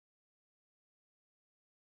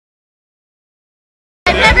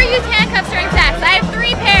never used handcuffs during sex. I have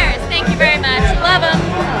 3 pairs. Thank you very much. Love them.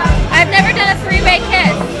 I've never done a 3-way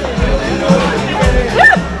kiss.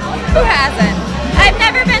 Woo! Who hasn't? I've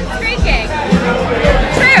never been streaking.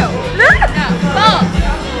 True. No, false.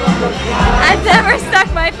 I've never stuck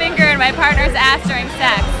my finger in my partner's ass during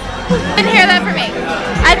sex. Didn't hear that from me.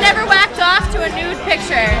 I've never whacked off to a nude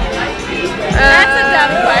picture. That's a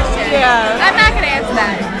dumb question. Yeah. I'm not going to answer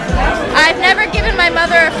that. I've never given my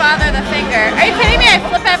mother or father the finger. Are you kidding me? I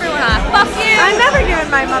flip everyone off. Fuck you. I've never given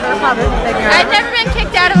my mother or father the finger. I've never been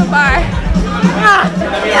kicked out of a bar.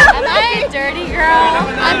 Am I a dirty girl?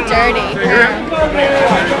 I'm dirty.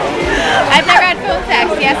 I've never had phone sex.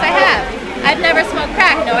 Yes, I have. I've never smoked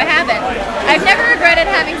crack. No, I haven't. I've never regretted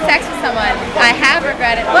having sex with someone. I have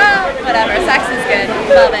regretted. Well, whatever. Sex is good.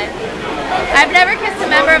 Love it. I've never kissed a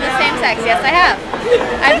member of the same sex. Yes, I have.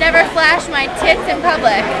 I've never flashed my tits in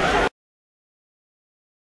public.